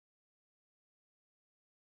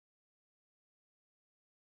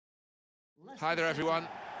Hi there everyone,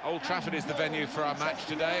 Old Trafford is the venue for our match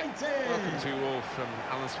today. Welcome to you all from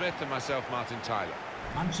Alan Smith and myself, Martin Tyler.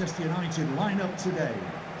 Manchester United line up today.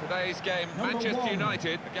 Today's game, Manchester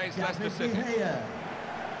United against Leicester City.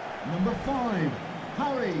 Number 5,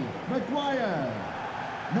 Harry Maguire.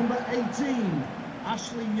 Number 18,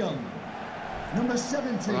 Ashley Young. Number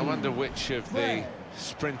 17. Well, I wonder which of the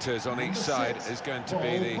sprinters on each side is going to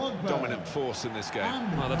be the dominant force in this game.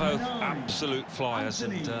 Well, they're both absolute flyers,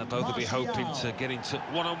 and both will be hoping to get into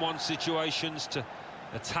one-on-one situations to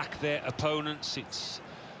attack their opponents. It's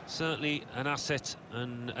certainly an asset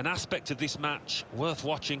and an aspect of this match worth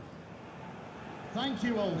watching. Thank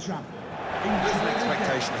you, Old Trafford. There's an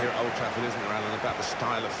expectation here at Old Trafford, isn't there, Alan, about the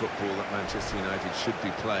style of football that Manchester United should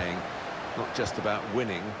be playing. Not just about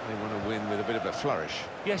winning, they want to win with a bit of a flourish.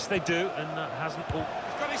 Yes, they do, and that hasn't... He's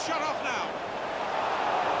got his shot off now.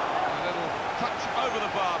 A little touch over the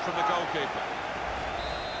bar from the goalkeeper.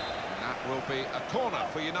 And that will be a corner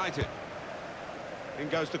for United. In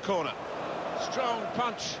goes the corner. Strong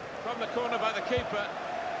punch from the corner by the keeper.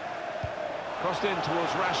 Crossed in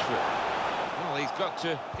towards Rashford. Well, he's got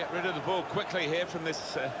to get rid of the ball quickly here from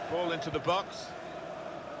this ball into the box.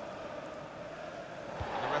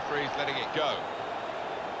 The referee's letting it go.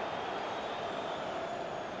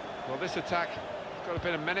 Well, this attack has got a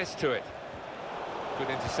bit of menace to it. Good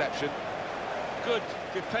interception. Good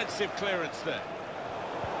defensive clearance there.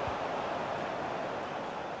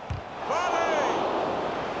 Volley!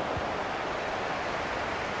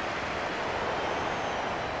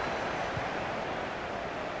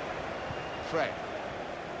 Fred.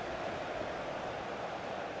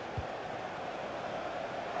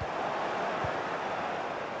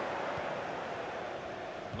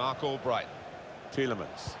 Mark Albright.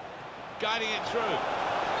 Tielemans. Guiding it through.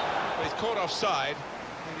 But he's caught offside.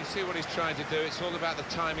 And you see what he's trying to do. It's all about the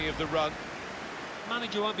timing of the run.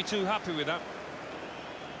 Manager won't be too happy with that.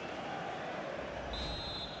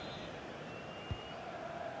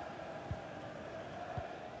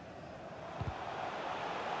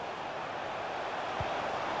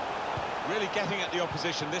 Really getting at the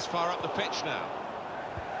opposition this far up the pitch now.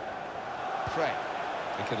 Fred.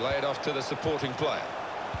 He can lay it off to the supporting player.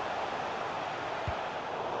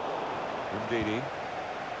 Ndidi.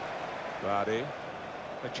 Vardy.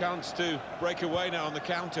 A chance to break away now on the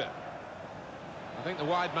counter. I think the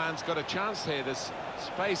wide man's got a chance here. There's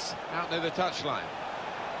space out near the touchline.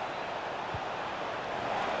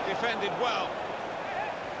 Defended well.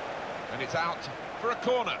 And it's out for a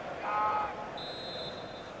corner.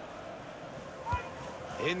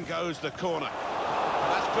 In goes the corner.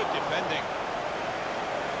 Well, that's good defending.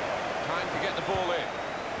 Time to get the ball in.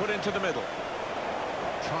 Put into the middle.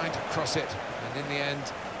 Trying to cross it, and in the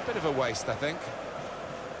end, a bit of a waste, I think.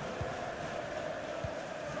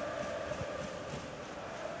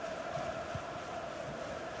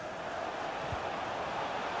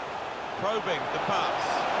 Probing the pass.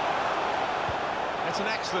 It's an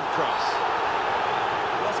excellent cross.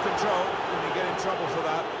 Lost control, and you get in trouble for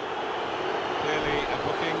that. Clearly a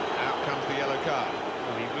booking, out comes the yellow card.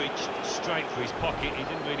 Well, he reached straight for his pocket, he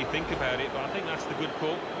didn't really think about it, but I think that's the good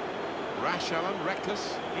call. Rash, Alan,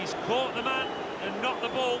 reckless. He's caught the man and not the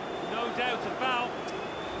ball, no doubt a foul.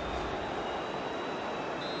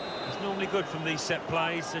 It's normally good from these set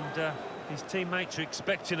plays, and his teammates are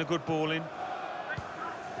expecting a good ball in.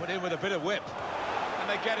 Put in with a bit of whip, and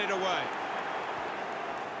they get it away.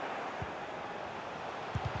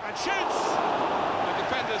 And shoots! The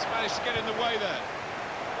defenders managed to get in the way there.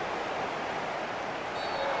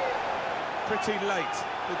 Pretty late,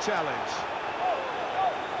 the challenge.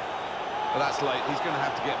 Well, that's late. He's going to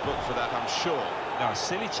have to get booked for that, I'm sure. No, a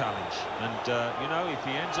silly challenge. And, you know, if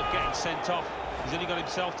he ends up getting sent off, he's only got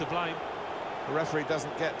himself to blame. The referee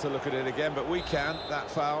doesn't get to look at it again, but we can, that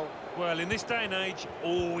foul. Well, in this day and age,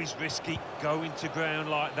 always risky going to ground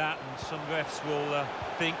like that, and some refs will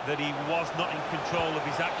think that he was not in control of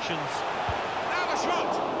his actions. Now the shot!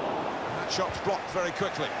 And that shot's blocked very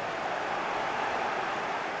quickly.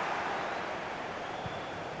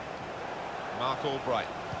 Mark Albright.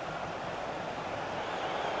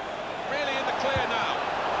 Really in the clear now.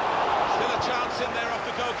 Still a chance in there off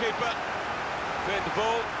the goalkeeper. Cleared the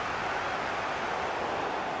ball.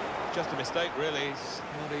 Just a mistake, really. He's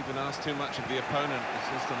not even asked too much of the opponent. It's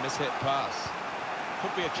just a mishit pass.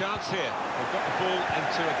 Could be a chance here. They've got the ball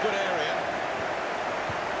into a good area.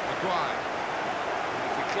 Maguire.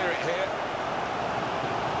 If we clear it here.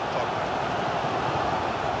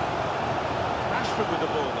 Rashford with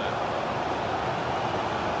the ball there.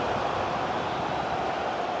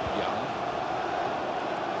 Young.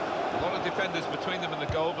 A lot of defenders between them and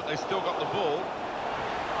the goal, but they've still got the ball.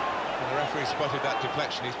 Well, the referee spotted that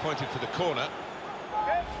deflection. He's pointed to the corner.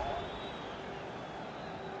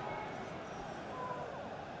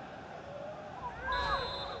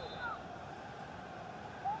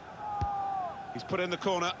 He's put in the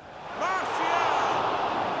corner.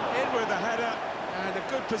 Martial! In with the header. And a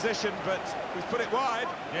good position, but he's put it wide.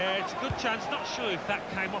 Yeah, it's a good chance. Not sure if that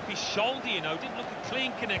came off his shoulder, you know. Didn't look a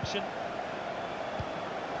clean connection.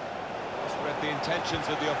 Just read the intentions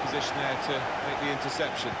of the opposition there to make the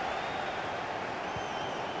interception.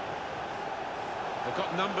 They've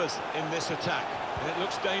got numbers in this attack, and it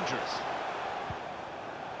looks dangerous.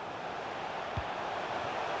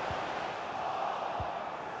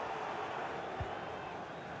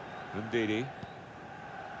 Ndidi.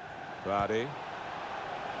 Vardy.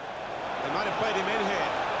 They might have played him in here.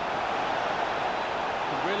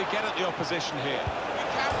 Can really get at the opposition here. You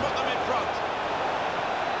can put them in front.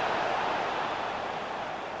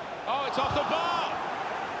 Oh, it's off the bar!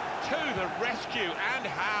 To the rescue, and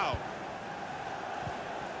how?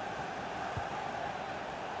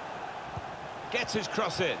 Gets his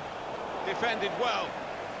cross in. Defended well.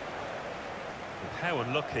 How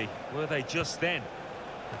unlucky were they just then?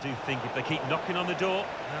 I do think if they keep knocking on the door,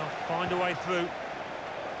 they'll find a way through.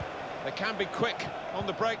 They can be quick on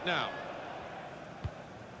the break now.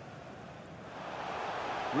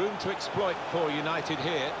 Room to exploit for United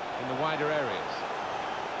here in the wider areas.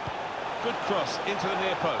 Good cross into the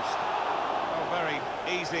near post. Oh, very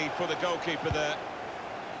easy for the goalkeeper there.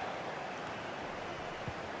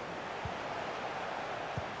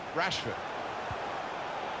 Rashford.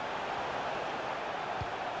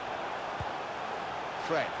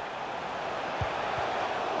 Fred.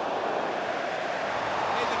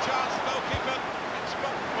 Here's a chance, the goalkeeper.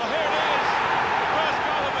 Well, here it is. The first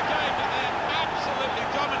goal of the game, and they're absolutely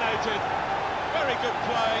dominated. Very good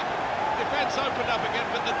play. Defence opened up again,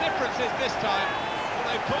 but the difference is this time,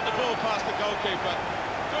 well, they put the ball past the goalkeeper.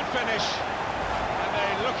 Good finish, and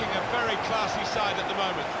they're looking a very classy side at the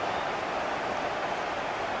moment.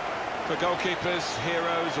 For goalkeepers,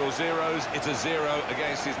 heroes or zeros, it's a 0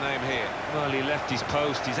 against his name here. Well, he left his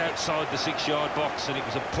post, he's outside the 6-yard box, and it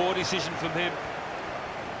was a poor decision from him.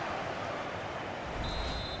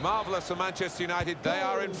 Marvellous for Manchester United, they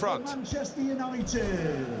are in front. Manchester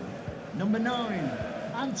United, number 9,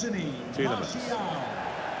 Anthony Martial.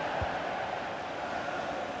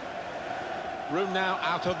 Room now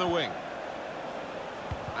out on the wing.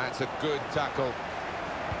 That's a good tackle.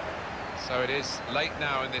 So it is late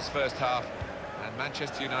now in this first half, and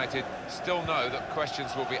Manchester United still know that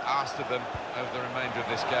questions will be asked of them over the remainder of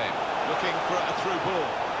this game. Looking for a through ball.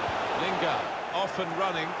 Lingard off and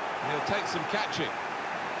running, and he'll take some catching.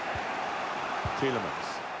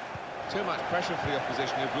 Tielemans. Too much pressure for the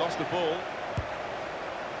opposition, who've lost the ball.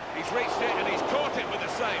 He's reached it and he's caught it with a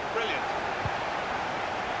save. Brilliant.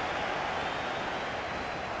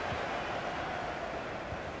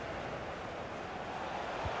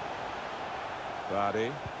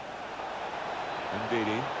 Vardy.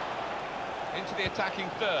 Ndidi. Into the attacking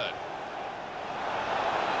third.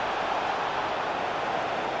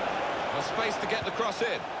 Well, space to get the cross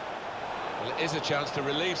in. Well, it is a chance to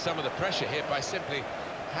relieve some of the pressure here by simply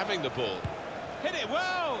having the ball. Hit it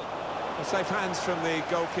well! Well, safe hands from the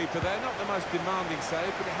goalkeeper there. Not the most demanding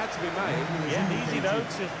save, but it had to be made. Yeah, easy though,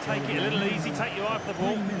 to take it a little easy, take you off the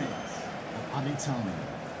ball. 3 minutes of added time.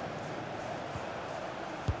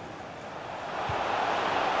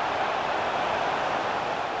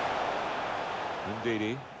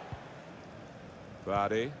 Ndidi.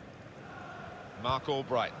 Vardy. Mark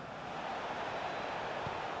Albright.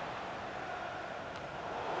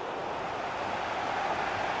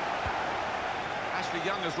 Ashley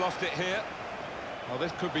Young has lost it here. Well,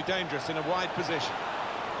 this could be dangerous in a wide position.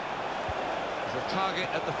 There's a target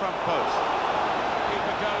at the front post.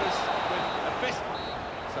 Keeper goes with a fist.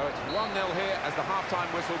 So it's 1-0 here as the half-time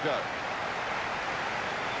whistle goes.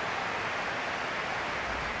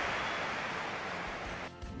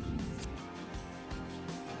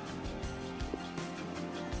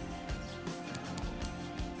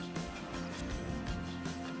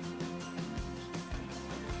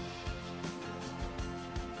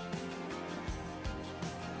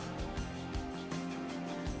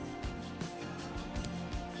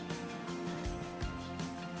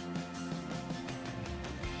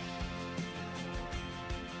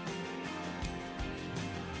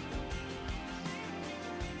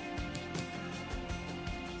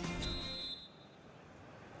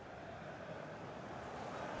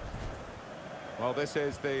 Well, this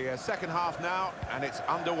is the second half now, and it's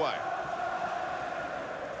underway.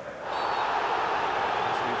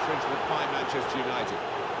 It's an infringement by Manchester United.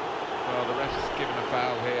 Well, the ref's given a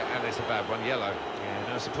foul here, and it's a bad one, yellow. Yeah,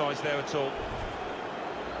 no surprise there at all.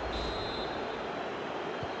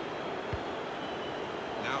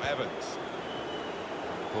 Now Evans.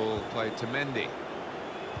 Ball played to Mendy.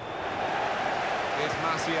 Here's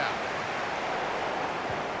Martial.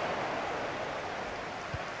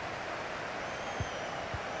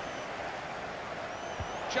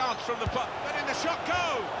 Chance from the puck, letting the shot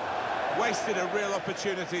go! Wasted a real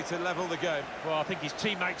opportunity to level the game. Well, I think his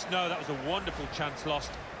teammates know that was a wonderful chance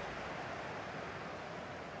lost.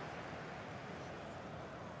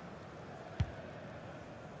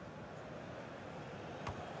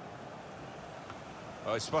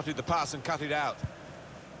 Oh, he spotted the pass and cut it out.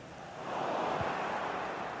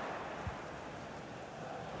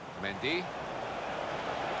 Mendy. They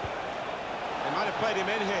might have played him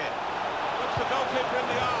in here. Looks the goalkeeper in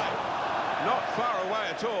the eye. Not far away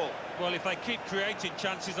at all. Well, if they keep creating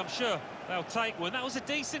chances, I'm sure they'll take one. That was a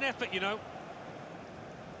decent effort, you know.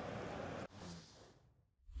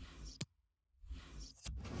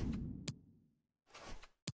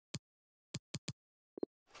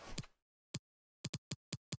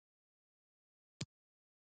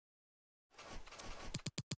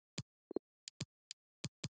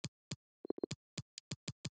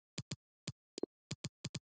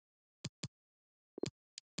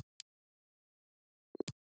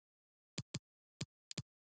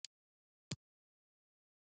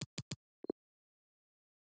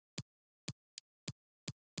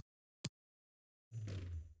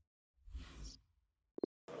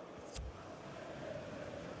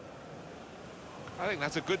 I think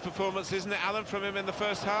that's a good performance, isn't it, Alan, from him in the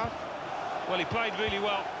first half? Well, he played really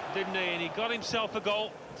well, didn't he? And he got himself a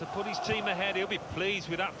goal to put his team ahead. He'll be pleased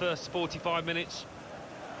with that first 45 minutes.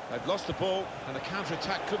 They've lost the ball, and the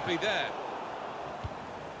counter-attack could be there.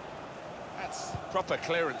 That's proper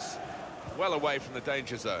clearance, well away from the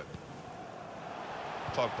danger zone.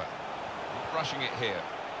 Pogba, not rushing it here,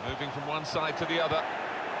 moving from one side to the other.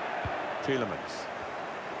 Tielemans.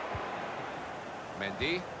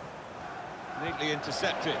 Mendy. Neatly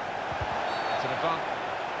intercepted. To the bump.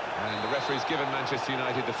 And the referee's given Manchester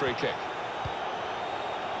United the free kick.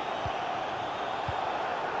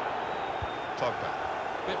 Pogba.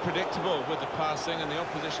 A bit predictable with the passing and the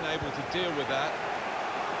opposition able to deal with that.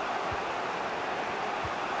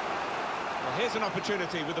 Well, here's an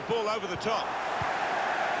opportunity with the ball over the top.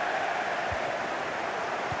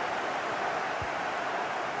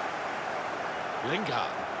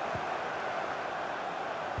 Lingard.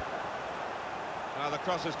 Now the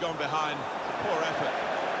cross has gone behind. It's a poor effort.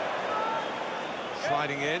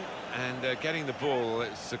 Sliding in and getting the ball.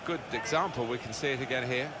 It's a good example. We can see it again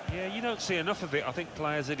here. Yeah, you don't see enough of it. I think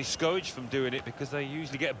players are discouraged from doing it because they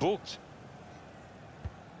usually get booked.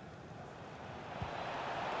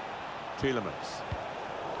 Tielemans.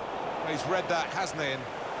 Well, he's read that, hasn't he, and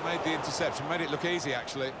made the interception. Made it look easy,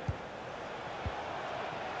 actually.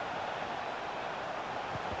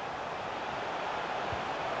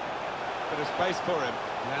 Bit of space for him.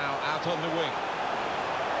 Now out on the wing.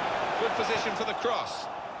 Good position for the cross.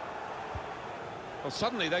 Well,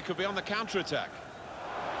 suddenly they could be on the counter-attack.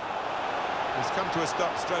 He's come to a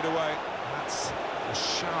stop straight away. That's a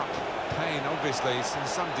sharp pain, obviously. He's in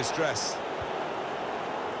some distress.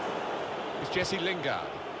 It's Jesse Lingard.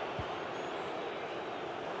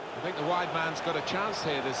 I think the wide man's got a chance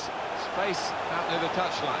here. There's space out near the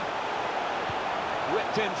touchline.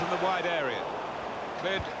 Whipped in from the wide area.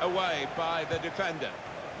 Cleared away by the defender.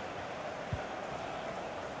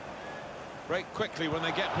 Break quickly when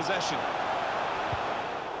they get possession.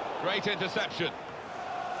 Great interception.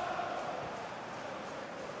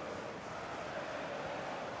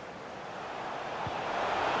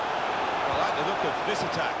 I like the look of this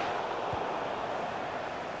attack.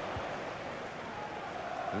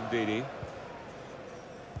 Ndidi.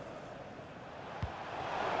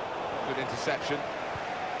 Good interception.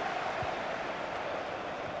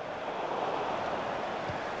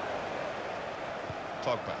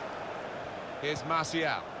 Pogba. Here's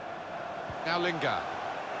Martial. Now Lingard.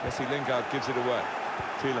 Jesse Lingard gives it away.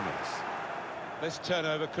 Tielemans. This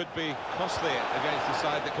turnover could be costly against a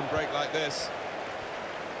side that can break like this.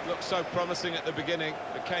 Looked so promising at the beginning,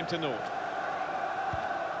 but came to naught.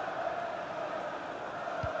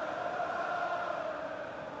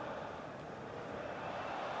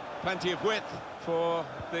 Plenty of width for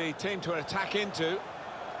the team to attack into.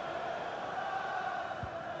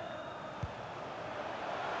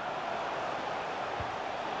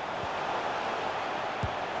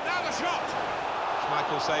 Now the shot!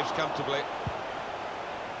 Schmeichel saves comfortably.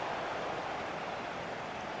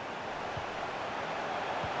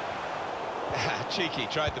 Cheeky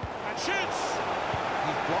tried the... and shoots!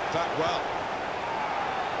 He's blocked that well.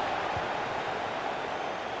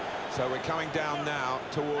 So we're coming down now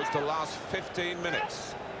towards the last 15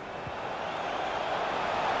 minutes.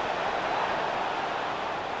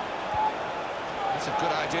 That's a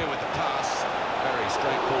good idea with the pass. Very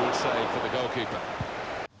straightforward save for the goalkeeper.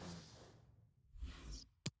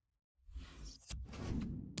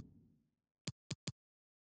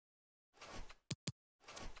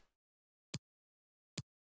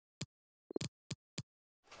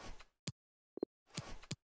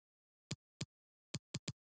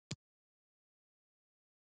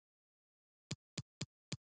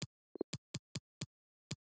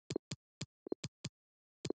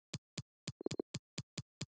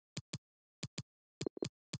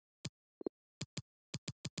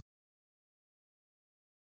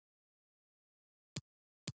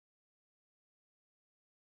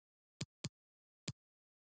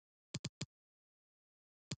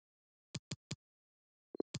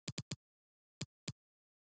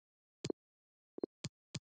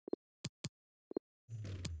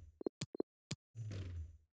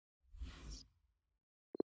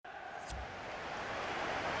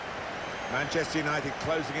 Manchester United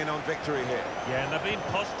closing in on victory here. Yeah, and they're being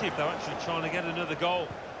positive. They're actually trying to get another goal.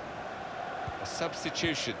 A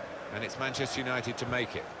substitution, and it's Manchester United to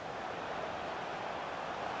make it.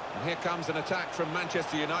 And here comes an attack from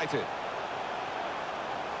Manchester United.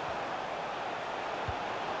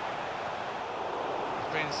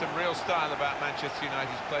 There's been some real style about Manchester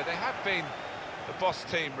United's play. They have been the boss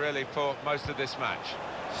team, really, for most of this match.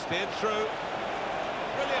 Steered through.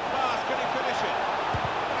 Brilliant pass. Can he finish it?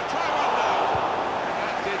 Try one now.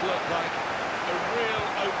 That did look like a real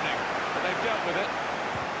opening, but they've dealt with it.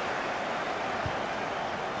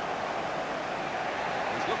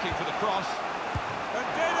 He's looking for the cross. And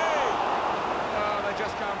did he? Oh, they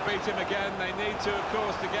just can't beat him again. They need to, of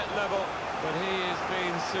course, to get level, but he has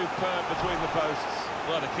been superb between the posts.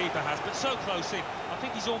 Well, the keeper has, but so close in. I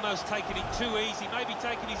think he's almost taken it too easy, maybe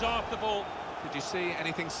taking his eye off the ball. Did you see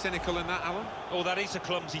anything cynical in that, Alan? Oh, that is a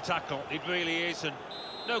clumsy tackle. It really is, and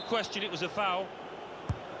no question it was a foul.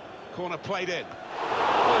 Corner played in.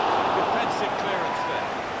 Good defensive clearance there.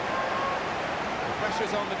 The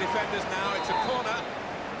pressure's on the defenders now. It's a corner.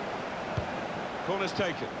 Corner's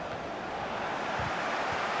taken.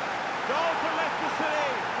 Goal for Leicester City.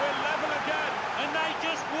 We're level again, and they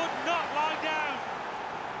just would not lie down.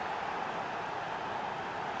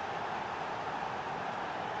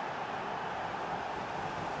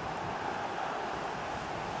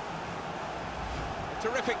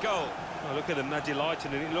 Terrific goal. Oh, look at them, they're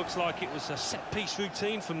delighted, and it looks like it was a set-piece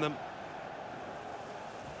routine from them.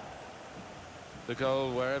 The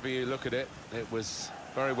goal, wherever you look at it, it was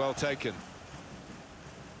very well taken.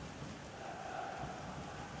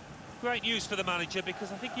 Great news for the manager,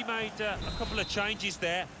 because I think he made a couple of changes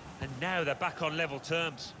there, and now they're back on level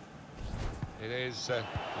terms. It is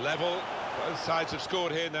level. Both sides have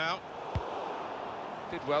scored here now.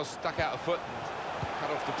 Did well, stuck out a foot and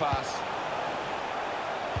cut off the pass.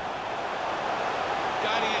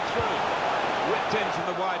 Guiding it through, whipped in from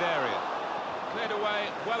the wide area, cleared away,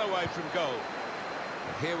 well away from goal.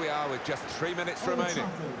 And here we are with just 3 minutes remaining.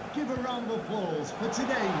 Give a round of applause for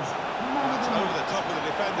today's man of the Over match. the top of the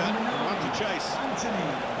defender, and one to chase. Anthony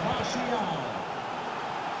Martial.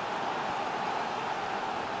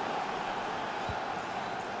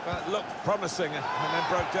 But looked promising and then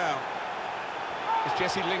broke down. It's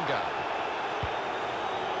Jesse Lingard.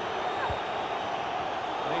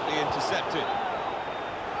 Neatly intercepted.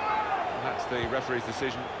 That's the referee's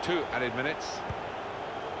decision. 2 added minutes.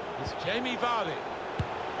 It's Jamie Vardy.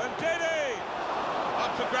 And did he?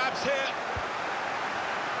 Up for grabs here.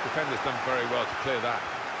 Defender's done very well to clear that.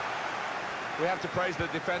 We have to praise the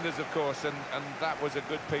defenders, of course, and that was a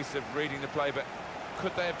good piece of reading the play, but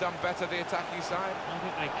could they have done better, the attacking side? I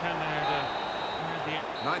think they can.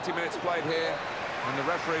 90 minutes played here, and the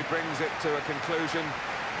referee brings it to a conclusion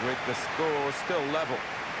with the score still level.